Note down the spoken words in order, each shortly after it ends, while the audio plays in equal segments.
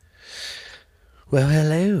Well,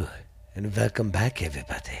 hello, and welcome back,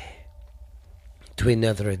 everybody, to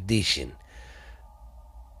another edition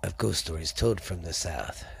of Ghost Stories Told from the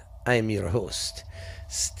South. I am your host,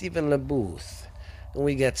 Stephen LeBooth, and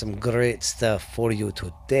we got some great stuff for you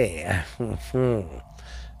today. I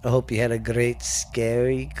hope you had a great,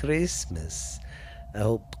 scary Christmas. I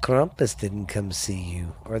hope Krampus didn't come see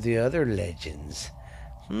you, or the other legends.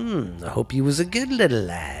 I hope you was a good little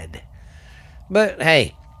lad. But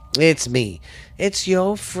hey, it's me. It's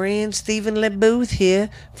your friend Stephen LeBooth here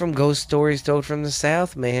from Ghost Stories Told from the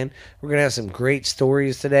South, man. We're going to have some great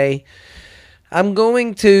stories today. I'm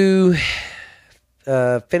going to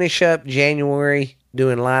finish up January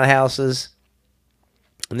doing lighthouses.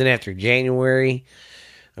 And then after January,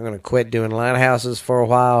 I'm going to quit doing lighthouses for a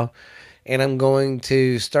while. And I'm going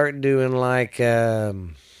to start doing like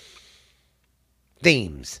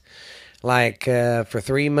themes. Like for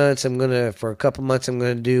 3 months, for a couple months, I'm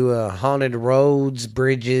gonna do haunted roads,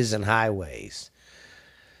 bridges, and highways.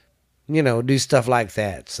 Do stuff like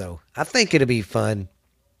that. So I think it'll be fun.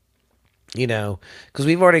 Because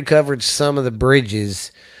we've already covered some of the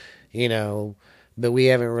bridges. But we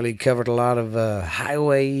haven't really covered a lot of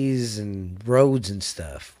highways and roads and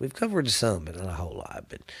stuff. We've covered some, but not a whole lot.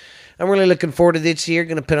 But I'm really looking forward to this year.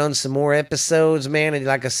 Going to put on some more episodes, man. And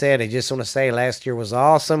like I said, I just want to say last year was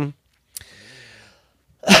awesome.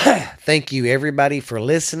 Thank you, everybody, for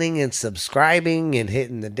listening and subscribing and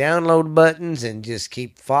hitting the download buttons and just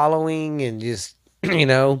keep following and just,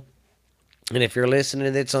 And if you're listening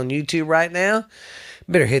to this on YouTube right now,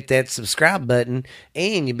 better hit that subscribe button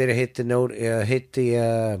and you better hit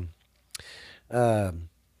the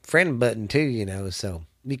friend button too, so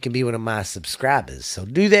you can be one of my subscribers. So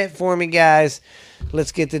do that for me, guys.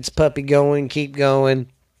 Let's get this puppy going. Keep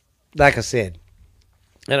going. Like I said,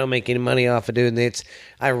 I don't make any money off of doing this.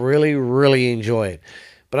 I really, really enjoy it.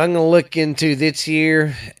 But I'm going to look into this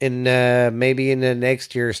year and maybe in the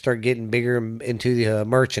next year start getting bigger into the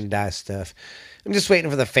merchandise stuff. I'm just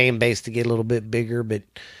waiting for the fan base to get a little bit bigger. But,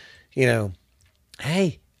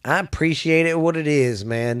 hey, I appreciate it what it is,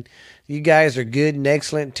 man. You guys are good and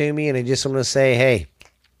excellent to me. And I just want to say, hey,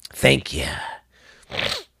 thank you.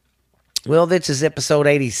 Well, this is episode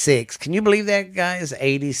 86. Can you believe that, guys?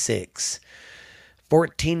 86.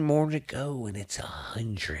 14 more to go, and it's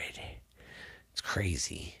 100. It's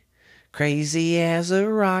crazy. Crazy as a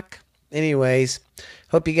rock. Anyways,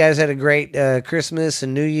 hope you guys had a great Christmas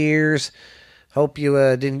and New Year's. Hope you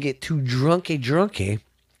didn't get too drunky.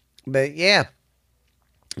 But, yeah,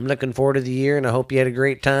 I'm looking forward to the year, and I hope you had a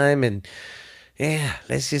great time. And, yeah,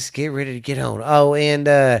 let's just get ready to get on. Oh, and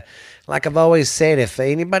like I've always said, if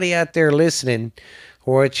anybody out there listening,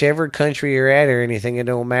 or whichever country you're at or anything, it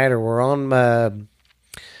don't matter. We're on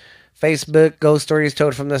Facebook, Ghost Stories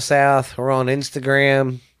Told from the South. We're on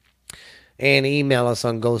Instagram. And email us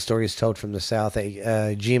on ghoststoriesttoldfromthesouth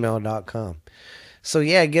at gmail.com. So,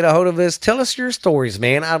 yeah, get a hold of us. Tell us your stories,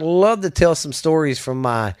 man. I'd love to tell some stories from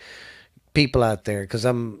my people out there. Because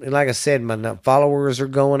like I said, my followers are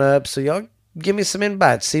going up. So, y'all give me some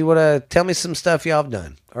invites. Tell me some stuff y'all have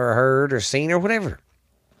done or heard or seen or whatever.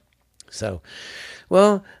 So,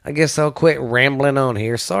 well, I guess I'll quit rambling on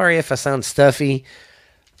here. Sorry if I sound stuffy.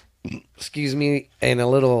 Excuse me, and a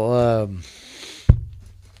little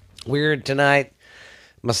weird tonight.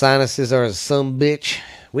 My sinuses are some bitch.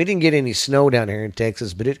 We didn't get any snow down here in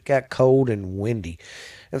Texas, but it got cold and windy.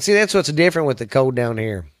 And see, that's what's different with the cold down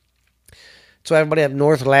here. That's why everybody up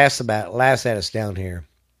north laughs at us down here.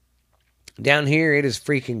 Down here, it is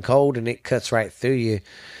freaking cold, and it cuts right through you.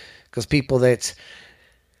 Because people that's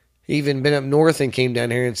even been up north and came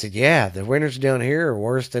down here and said, yeah, the winters down here are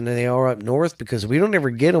worse than they are up north because we don't ever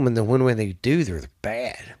get them. And then when they do, they're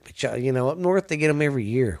bad. But, up north, they get them every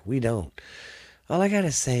year. We don't. All I got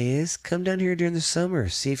to say is come down here during the summer.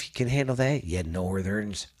 See if you can handle that, you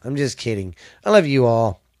northerns. I'm just kidding. I love you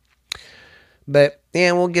all. But,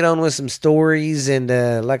 yeah, we'll get on with some stories. And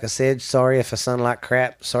like I said, sorry if I sound like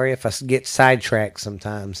crap. Sorry if I get sidetracked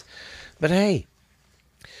sometimes. But, hey,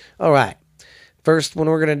 all right. First one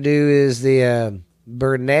we're going to do is the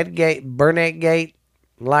Burnett Gate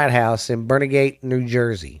Lighthouse in Burnett, New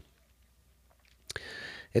Jersey.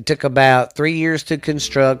 It took about 3 years to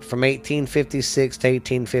construct from 1856 to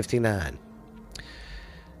 1859.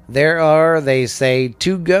 There are, they say,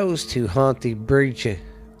 2 ghosts who haunt the Burnett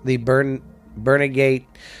Gate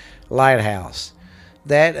Lighthouse.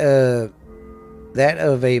 That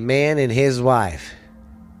of a man and his wife.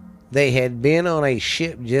 They had been on a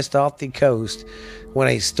ship just off the coast when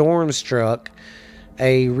a storm struck.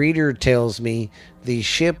 A reader tells me the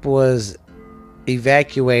ship was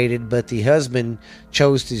evacuated, but the husband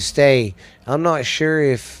chose to stay. I'm not sure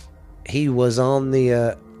if he was on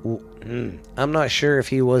the. I'm not sure if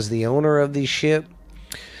he was the owner of the ship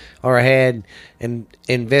or had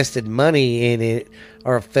invested money in it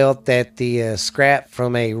or felt that the scrap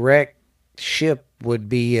from a wrecked ship would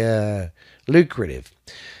be lucrative.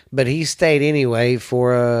 But he stayed anyway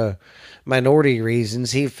for minority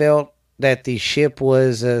reasons. He felt that the ship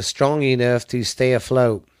was strong enough to stay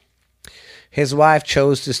afloat. His wife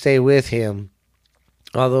chose to stay with him,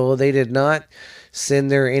 although they did not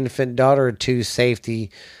send their infant daughter to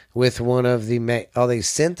safety with one of the they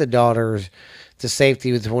sent the daughter to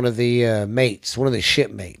safety with one of the mates, one of the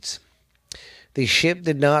shipmates. The ship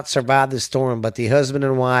did not survive the storm, but the husband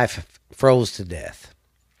and wife froze to death.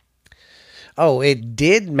 Oh, it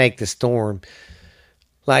did make the storm,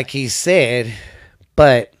 like he said,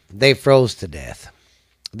 but they froze to death.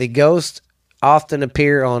 The ghosts often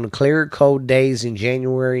appear on clear, cold days in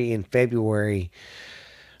January and February.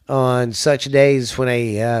 On such days when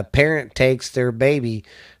a parent takes their baby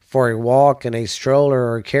for a walk in a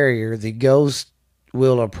stroller or carrier, the ghost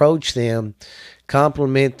will approach them,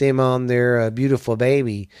 compliment them on their beautiful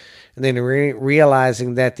baby, and then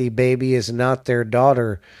realizing that the baby is not their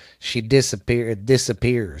daughter, she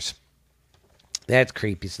disappears. That's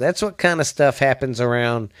creepy. So that's what kind of stuff happens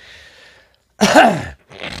around the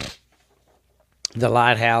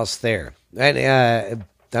lighthouse there. And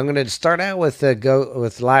I'm going to start out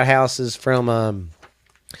with lighthouses from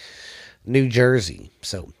New Jersey.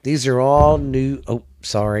 So these are all new. Oh,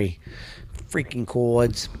 sorry, freaking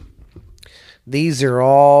cords. These are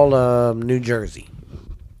all New Jersey,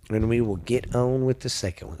 and we will get on with the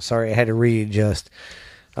second one. Sorry, I had to readjust.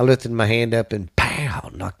 I lifted my hand up and pow,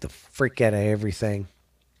 knocked the freak out of everything.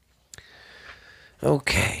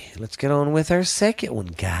 Okay, let's get on with our second one,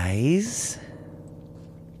 guys.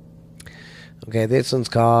 Okay, this one's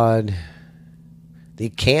called the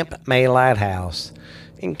Camp May Lighthouse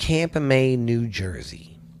in Camp May, New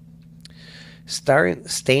Jersey. Standing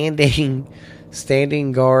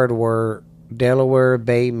guard where Delaware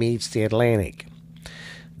Bay meets the Atlantic.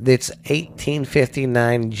 This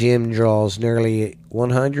 1859 gem draws nearly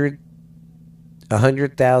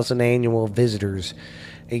 100,000 annual visitors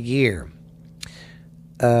a year.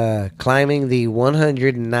 Climbing the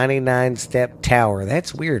 199-step tower.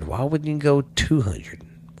 That's weird. Why wouldn't you go 200?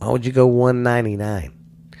 Why would you go 199?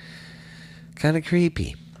 Kind of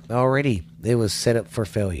creepy. Already, it was set up for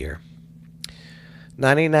failure.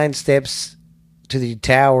 99 steps to the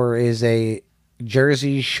tower is a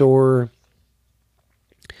Jersey Shore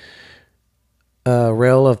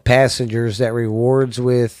rail of passengers that rewards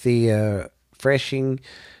with the refreshing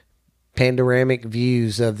panoramic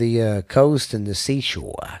views of the coast and the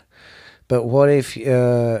seashore. But what if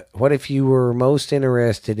you were most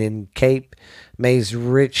interested in Cape May's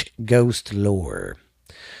rich ghost lore?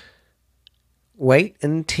 Wait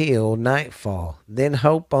until nightfall, then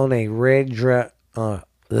hope on a red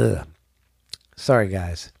Sorry,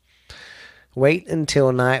 guys. Wait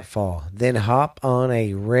until nightfall, then hop on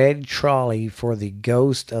a red trolley for the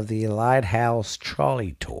Ghost of the Lighthouse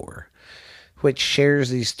Trolley Tour, which shares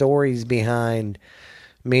the stories behind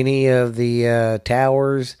many of the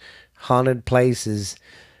towers, haunted places,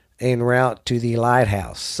 en route to the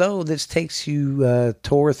lighthouse. So this takes you a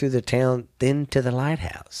tour through the town, then to the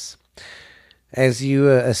lighthouse. As you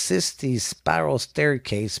assist the spiral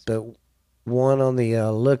staircase, but one on the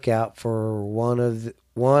lookout for one of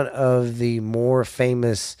the more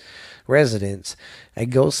famous residents, a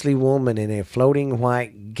ghostly woman in a floating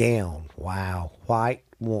white gown. Wow, a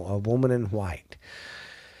woman in white,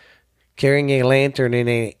 carrying a lantern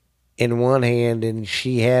in one hand, and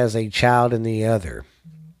she has a child in the other.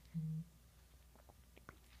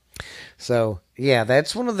 So, yeah,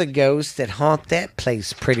 that's one of the ghosts that haunt that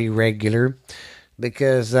place pretty regular,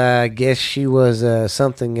 because I guess she was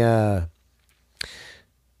something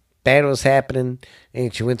bad was happening,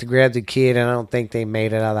 and she went to grab the kid, and I don't think they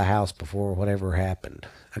made it out of the house before whatever happened.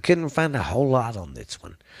 I couldn't find a whole lot on this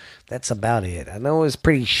one. That's about it. I know it was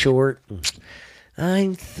pretty short.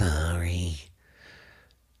 I'm sorry.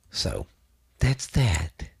 So, that's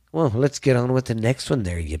that. Well, let's get on with the next one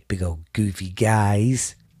there, you big old goofy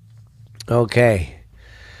guys. Okay.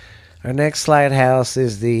 Our next lighthouse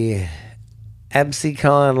is the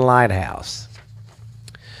Absecon Lighthouse.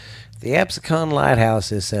 The Absecon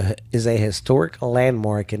Lighthouse is a historic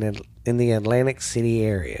landmark in the Atlantic City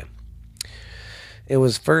area. It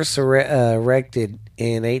was first erected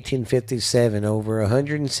in 1857, over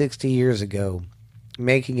 160 years ago,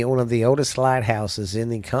 making it one of the oldest lighthouses in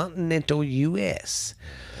the continental U.S.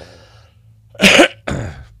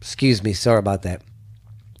 Excuse me, sorry about that.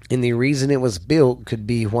 And the reason it was built could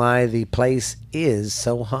be why the place is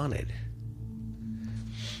so haunted.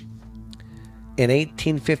 In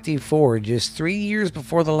 1854, just 3 years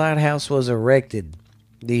before the lighthouse was erected,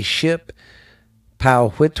 the ship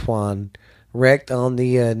Powhatan wrecked on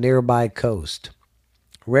the nearby coast.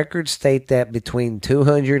 Records state that between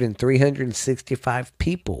 200 and 365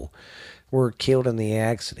 people were killed in the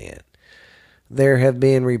accident. There have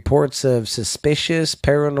been reports of suspicious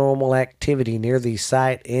paranormal activity near the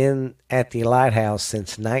site and at the lighthouse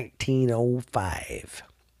since 1905.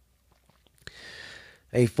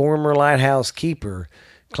 A former lighthouse keeper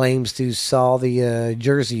claims to saw the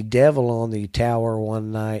Jersey Devil on the tower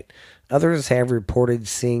one night. Others have reported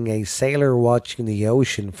seeing a sailor watching the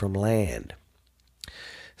ocean from land.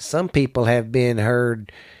 Some people have been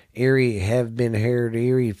heard eerie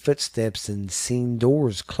footsteps and seen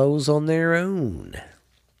doors close on their own.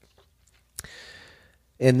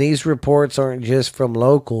 And these reports aren't just from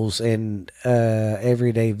locals and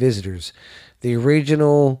everyday visitors. The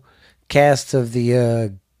original cast of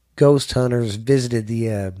the Ghost Hunters visited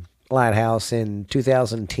the lighthouse in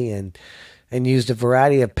 2010 and used a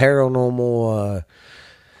variety of paranormal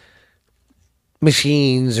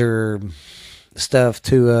machines or stuff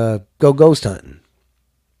to go ghost hunting.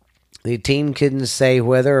 The team couldn't say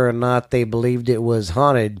whether or not they believed it was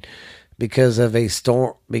haunted because of a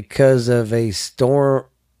storm off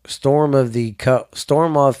the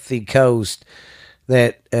coast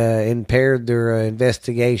that impaired their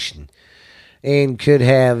investigation and could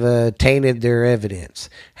have tainted their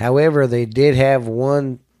evidence. However, they did have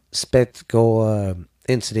one spectacle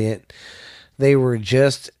incident they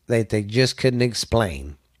just couldn't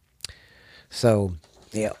explain. So,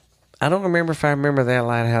 yeah. I don't remember if I remember that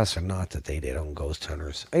lighthouse or not that they did on Ghost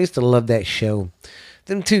Hunters. I used to love that show.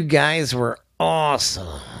 Them two guys were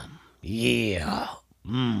awesome. Yeah.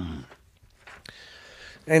 And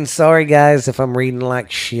sorry, guys, if I'm reading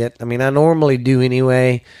like shit. I mean, I normally do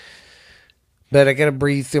anyway. But I gotta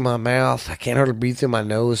breathe through my mouth. I can't hardly breathe through my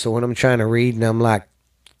nose. So when I'm trying to read and I'm like,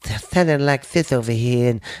 sounding like this over here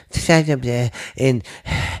and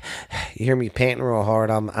you hear me panting real hard,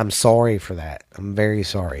 I'm sorry for that. I'm very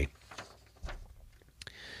sorry.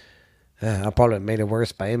 I probably made it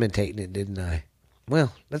worse by imitating it, didn't I?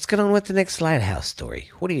 Well, let's get on with the next lighthouse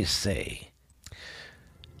story. What do you say?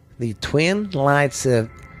 The Twin Lights of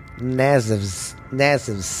Nazavsink.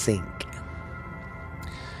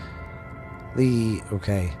 The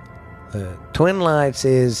Twin Lights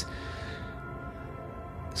is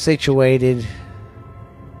situated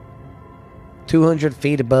 200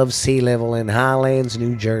 feet above sea level in Highlands,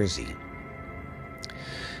 New Jersey.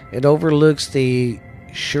 It overlooks the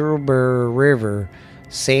Schuylkill River,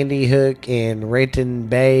 Sandy Hook, and Renton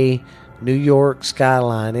Bay, New York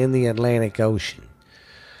skyline in the Atlantic Ocean.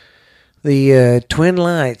 The Twin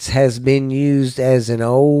Lights has been used as an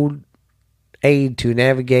old aid to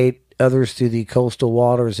navigate others through the coastal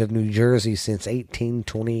waters of New Jersey since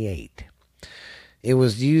 1828. It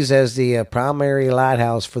was used as the primary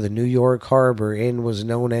lighthouse for the New York harbor and was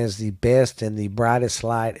known as the best and the brightest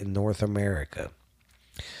light in North America.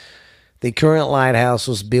 The current lighthouse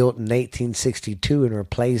was built in 1862 and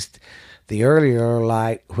replaced the earlier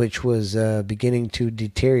light, which was beginning to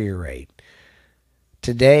deteriorate.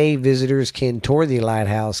 Today, visitors can tour the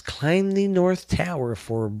lighthouse, climb the North Tower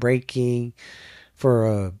for breathtaking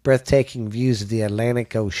views of the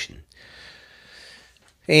Atlantic Ocean.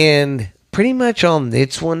 And pretty much on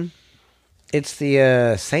this one, it's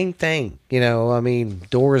the same thing.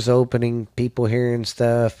 Doors opening, people hearing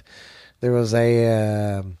stuff. There was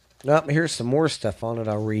a... here's some more stuff on it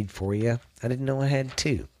I'll read for you. I didn't know I had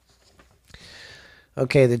two.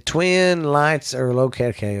 Okay, the Twin Lights are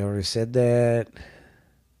located... Okay, I already said that.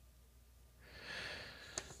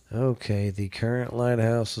 Okay, the current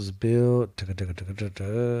lighthouse was built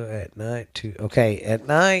at night. At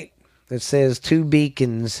night, it says two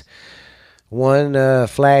beacons, one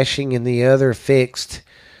flashing and the other fixed,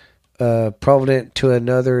 provident to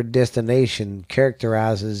another destination,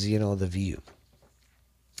 characterizes, the view.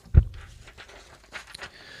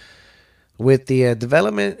 With the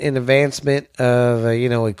development and advancement of,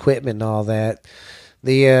 equipment and all that,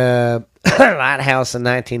 the lighthouse in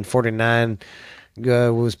 1949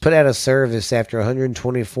 was put out of service after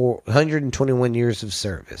 121 years of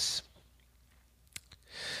service.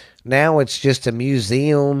 Now it's just a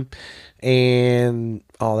museum and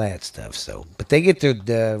all that stuff. But they get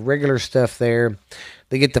the regular stuff there.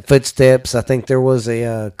 They get the footsteps. I think there was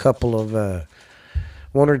a couple of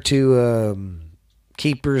one or two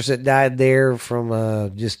keepers that died there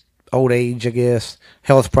from just old age, I guess.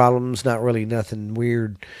 Health problems, not really nothing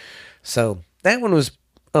weird. So that one was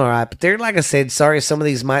all right. But there, like I said, sorry, some of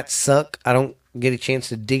these might suck. I don't get a chance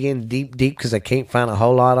to dig in deep because I can't find a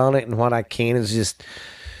whole lot on it. And what I can is just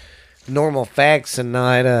normal facts and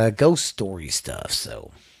not ghost story stuff.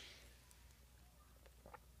 So,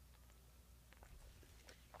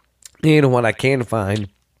 you know what I can find?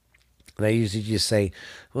 They usually just say,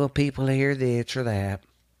 well, people hear this or that.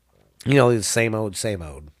 You know, the same old, same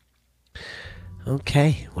old.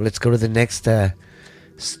 Okay, well, let's go to the next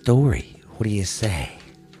story. What do you say?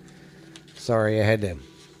 Sorry, I had to.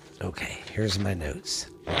 Okay, here's my notes.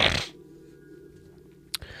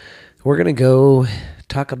 We're going to go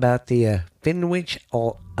talk about the Finwich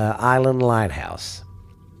Island Lighthouse.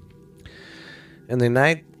 In the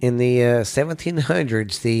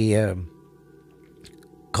 1700s, the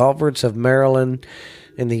culverts of Maryland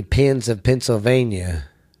and the pens of Pennsylvania.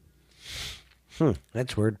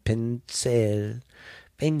 That's word, Pennsylvania.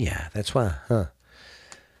 That's why, huh?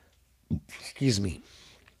 Excuse me.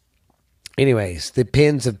 Anyways, the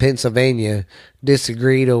pens of Pennsylvania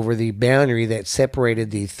disagreed over the boundary that separated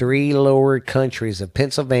the three lower countries of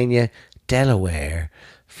Pennsylvania, Delaware,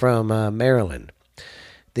 from Maryland.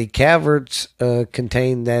 The caverts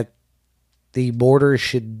contained that the border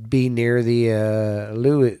should be near the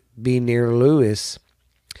Lewis,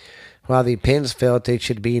 while the pens felt it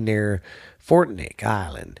should be near Fortnick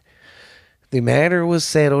Island. The matter was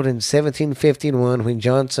settled in 1751 when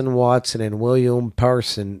Johnson Watson and William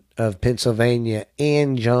Parson of Pennsylvania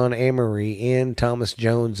and John Amory and Thomas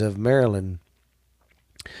Jones of Maryland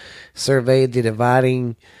surveyed the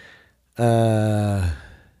dividing Transeuler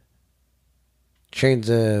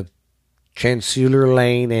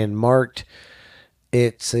Lane and marked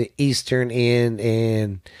its eastern end,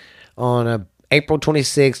 and on April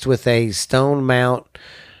 26th with a stone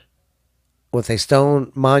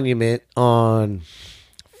monument on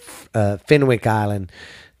Fenwick Island.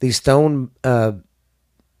 The stone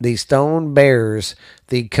bears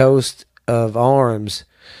the coat of arms.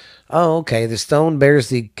 Oh, okay. The stone bears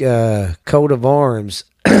the coat of arms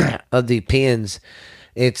of the pens.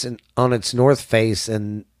 It's on its north face,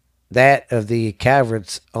 and that of the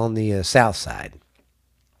caverts on the south side.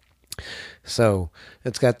 So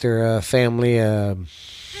it's got their family. Don't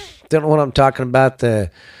know what I'm talking about.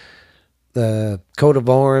 The coat of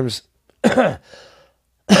arms.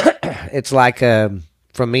 It's like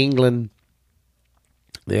from England,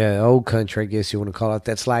 the old country, I guess you want to call it.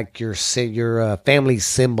 That's like your family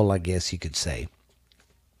symbol, I guess you could say.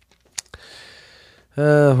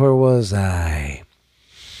 Where was I?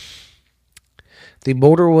 The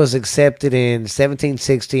border was accepted in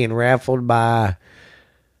 1760 and raffled by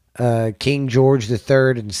King George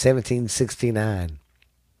III in 1769.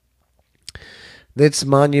 This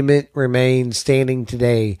monument remains standing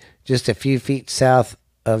today, just a few feet south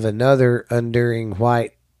of another enduring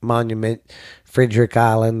white monument, Frederick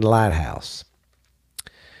Island Lighthouse.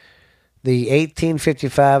 The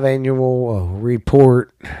 1855 annual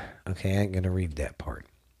report. Okay, I ain't going to read that part.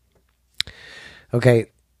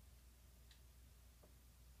 Okay.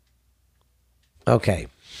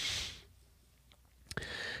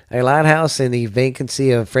 A lighthouse in the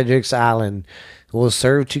vacancy of Frederick's Island will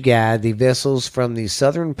serve to guide the vessels from the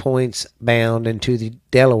southern points bound into the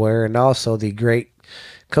Delaware and also the great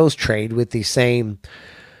coast trade with the same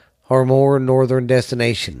or more northern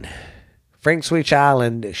destination. Finwich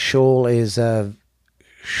Island shoal is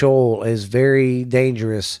very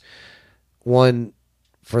dangerous one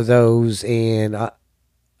for those, and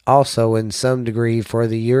also in some degree for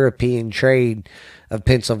the European trade of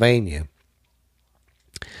Pennsylvania.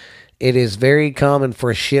 It is very common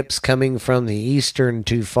for ships coming from the eastern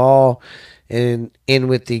to fall in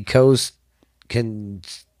with the coast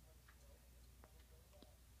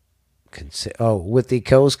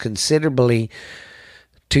considerably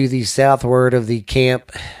to the southward of the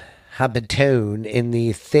Camp Habitone. In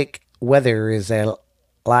the thick weather is a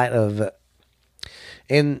light of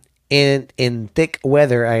in thick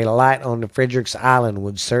weather, a light on the Frederick's Island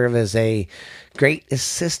would serve as a great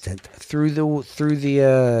assistant through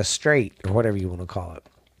the strait, or whatever you want to call it.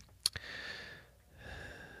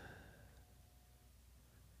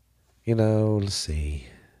 You know, let's see.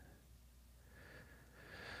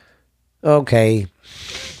 Okay,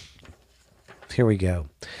 here we go.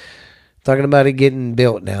 Talking about it getting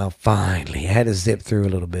built now. Finally, I had to zip through a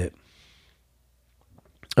little bit.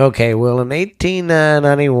 Okay, well, in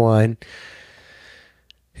 1891,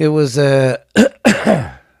 it was oh,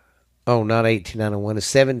 not 1891.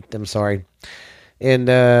 It's I'm sorry. And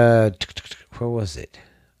where was it?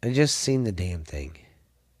 I just seen the damn thing.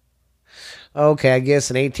 Okay, I guess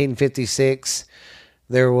in 1856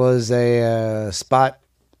 there was a spot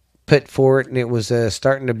put for it, and it was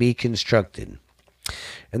starting to be constructed.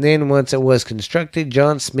 And then once it was constructed,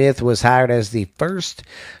 John Smith was hired as the first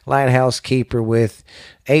lighthouse keeper, with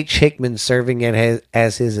H. Hickman serving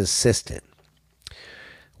as his assistant.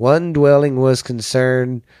 One dwelling was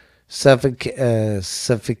concerned sufficient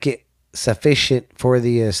for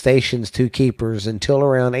the station's two keepers until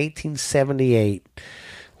around 1878,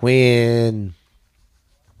 when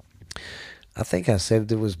I think I said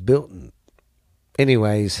it was built.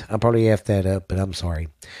 Anyways, I probably effed that up, but I'm sorry.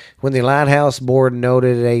 When the lighthouse board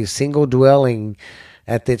noted a single dwelling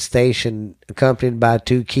at that station accompanied by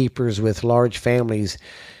two keepers with large families,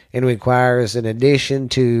 and requires an addition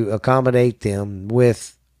to accommodate them,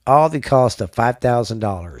 with all the cost of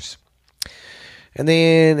 $5,000. And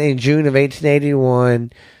then in June of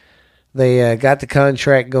 1881, they got the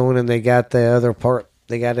contract going, and they got the other part.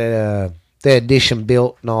 They got the addition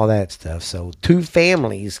built and all that stuff. So two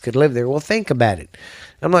families could live there. Well, think about it.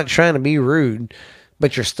 I'm not trying to be rude,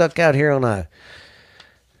 but you're stuck out here on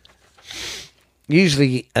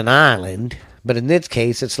usually an island, but in this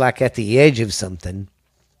case, it's like at the edge of something,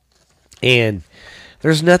 and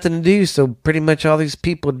there's nothing to do. So pretty much all these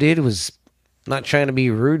people did was, not trying to be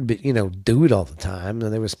rude, but do it all the time,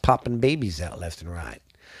 and they was popping babies out left and right.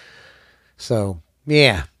 So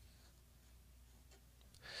yeah.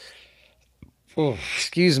 Oh,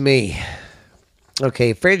 excuse me.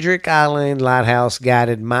 Okay, Frederick Island Lighthouse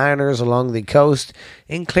guided miners along the coast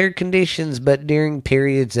in clear conditions, but during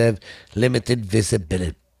periods of limited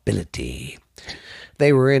visibility.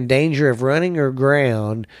 They were in danger of running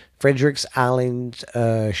aground Frederick's Island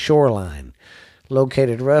shoreline,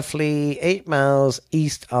 located roughly 8 miles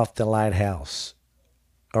east of the lighthouse,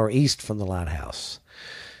 or east from the lighthouse.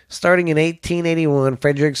 Starting in 1881,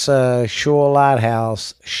 Frederick's Shore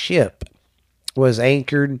Lighthouse ship was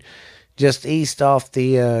anchored just east off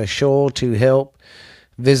the shoal to help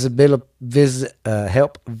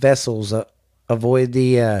help vessels avoid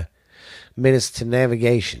the menace to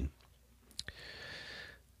navigation.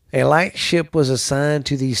 A light ship was assigned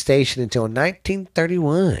to the station until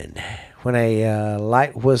 1931, when a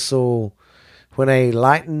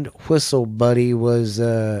lightened whistle buddy was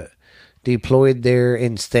deployed there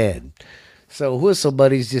instead. So whistle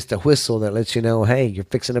buddy's just a whistle that lets you know, hey, you're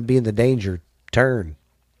fixing to be in the danger turn.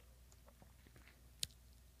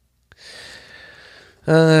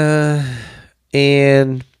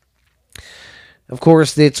 And of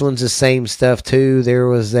course, this one's the same stuff too. There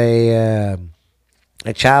was a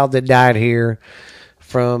child that died here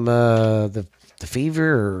from the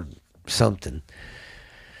fever or something,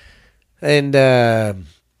 and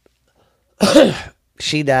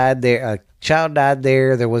she died there. A child died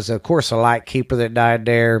there. There was, of course, a light keeper that died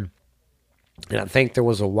there, and I think there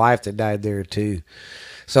was a wife that died there too.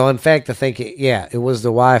 So, in fact, I think it was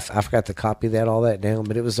the wife. I forgot to copy all that down,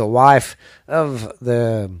 but it was the wife of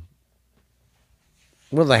one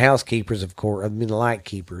of the housekeepers, of course. I mean, the light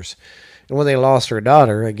keepers. And when they lost her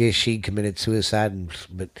daughter, I guess she committed suicide.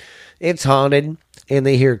 But it's haunted, and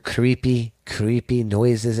they hear creepy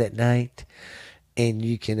noises at night. And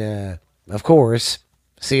you can, of course,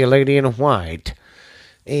 see a lady in white.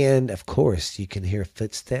 And, of course, you can hear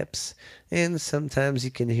footsteps. And sometimes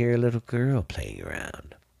you can hear a little girl playing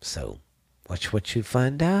around. So, watch what you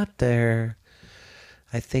find out there.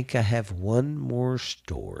 I think I have one more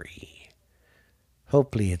story.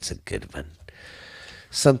 Hopefully it's a good one.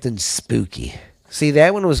 Something spooky. See,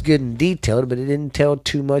 that one was good and detailed, but it didn't tell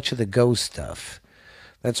too much of the ghost stuff.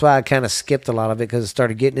 That's why I kind of skipped a lot of it, because it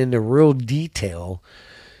started getting into real detail,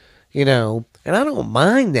 And I don't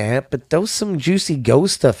mind that, but there's some juicy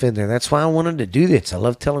ghost stuff in there. That's why I wanted to do this. I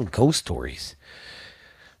love telling ghost stories.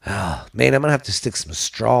 Oh, man, I'm going to have to stick some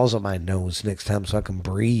straws on my nose next time so I can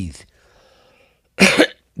breathe.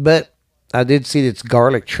 But I did see this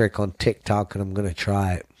garlic trick on TikTok, and I'm going to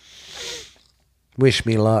try it. Wish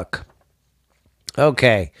me luck.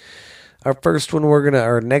 Okay. Our first one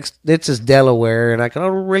this is Delaware, and I can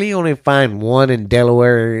really only find one in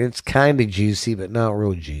Delaware. It's kind of juicy, but not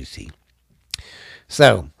real juicy.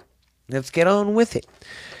 So, let's get on with it.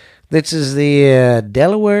 This is the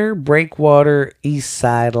Delaware Breakwater East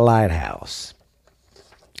Side Lighthouse.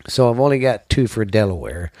 So I've only got two for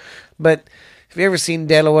Delaware. But if you've ever seen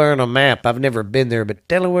Delaware on a map, I've never been there, but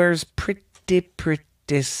Delaware's pretty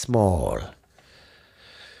small.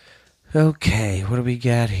 Okay, what do we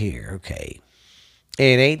got here? Okay.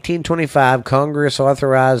 In 1825, Congress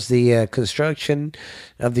authorized the construction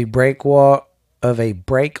of a breakwater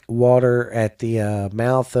at the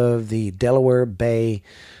mouth of the Delaware Bay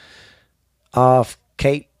off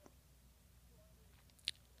Cape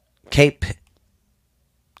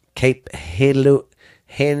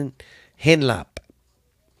Henlop.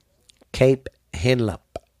 Cape Henlop.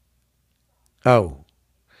 Oh,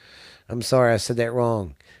 I'm sorry, I said that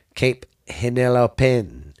wrong. Cape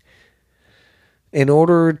Henlopen. In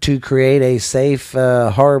order to create a safe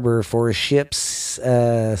harbor for ships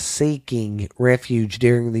seeking refuge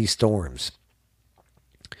during these storms.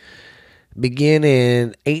 Began in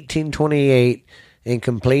 1828 and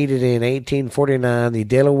completed in 1849, the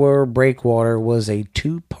Delaware Breakwater was a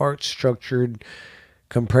two-part structure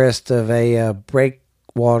compressed of a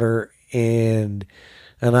breakwater and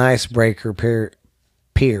an icebreaker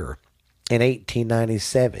pier in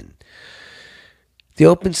 1897. The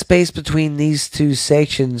open space between these two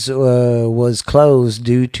sections was closed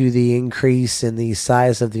due to the increase in the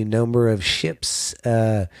size of the number of ships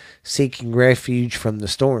seeking refuge from the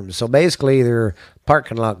storms. So basically, their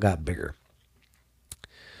parking lot got bigger.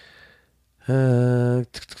 Where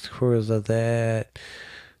was that?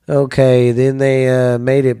 Okay, then they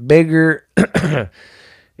made it bigger,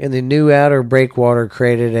 and the new outer breakwater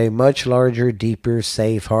created a much larger, deeper,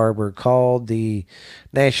 safe harbor called the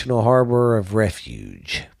National Harbor of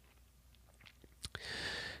Refuge.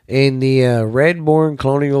 And the Redbourne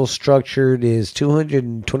colonial structure is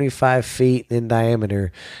 225 feet in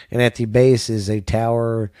diameter, and at the base is a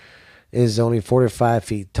tower is only 45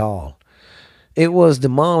 feet tall. It was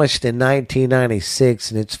demolished in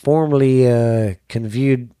 1996, and it's formally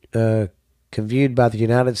conveyed by the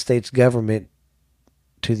United States government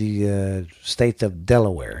to the state of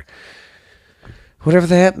Delaware. Whatever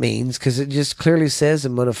that means, because it just clearly says the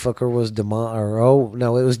motherfucker was it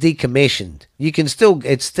was decommissioned.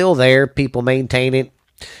 It's still there. People maintain it,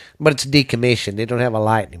 but it's decommissioned. They don't have a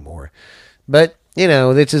light anymore. But,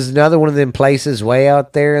 this is another one of them places way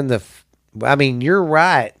out there you're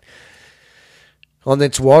right. On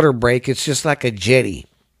its water break, it's just like a jetty,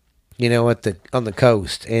 on the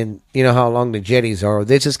coast. And you know how long the jetties are.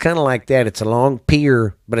 This is kind of like that. It's a long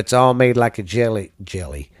pier, but it's all made like a jetty.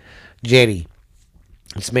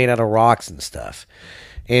 It's made out of rocks and stuff.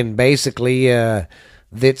 And basically, that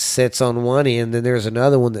sits on one end, and there's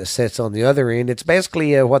another one that sits on the other end. It's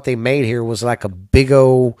basically what they made here was like a big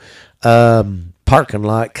old parking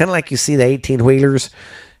lot, kind of like you see the 18-wheelers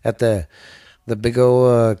at the big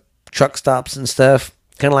old truck stops and stuff,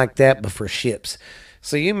 kind of like that, but for ships.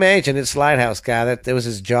 So you imagine this lighthouse guy, that was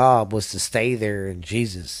his job, was to stay there, and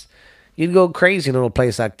Jesus, you'd go crazy in a little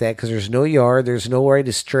place like that because there's no yard, there's no way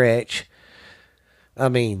to stretch.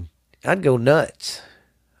 I'd go nuts.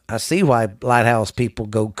 I see why lighthouse people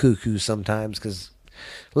go cuckoo sometimes, because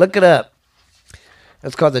look it up.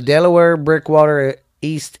 It's called the Delaware Breakwater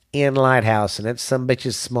East End Lighthouse, and that some bitch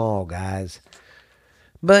is small, guys.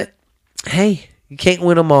 But, hey, you can't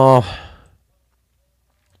win them all.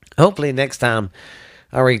 Hopefully next time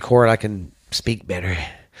I record, I can speak better.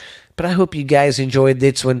 But I hope you guys enjoyed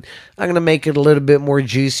this one. I'm going to make it a little bit more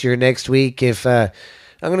juicier next week. I'm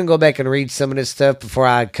going to go back and read some of this stuff before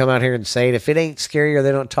I come out here and say it. If it ain't scary or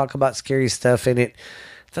they don't talk about scary stuff in it,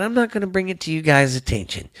 then I'm not going to bring it to you guys'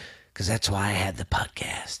 attention, because that's why I had the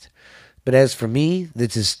podcast. But as for me,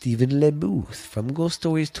 this is Stephen LeBooth from Ghost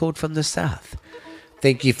Stories Told from the South.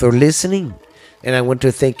 Thank you for listening. And I want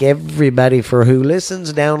to thank everybody for who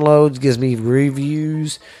listens, downloads, gives me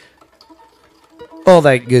reviews, all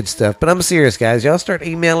that good stuff. But I'm serious, guys. Y'all start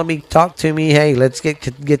emailing me, talk to me. Hey, let's get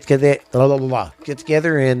together,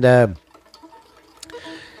 and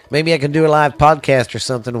maybe I can do a live podcast or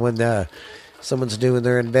something when someone's doing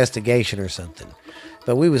their investigation or something.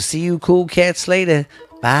 But we will see you cool cats later.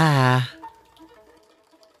 Bye.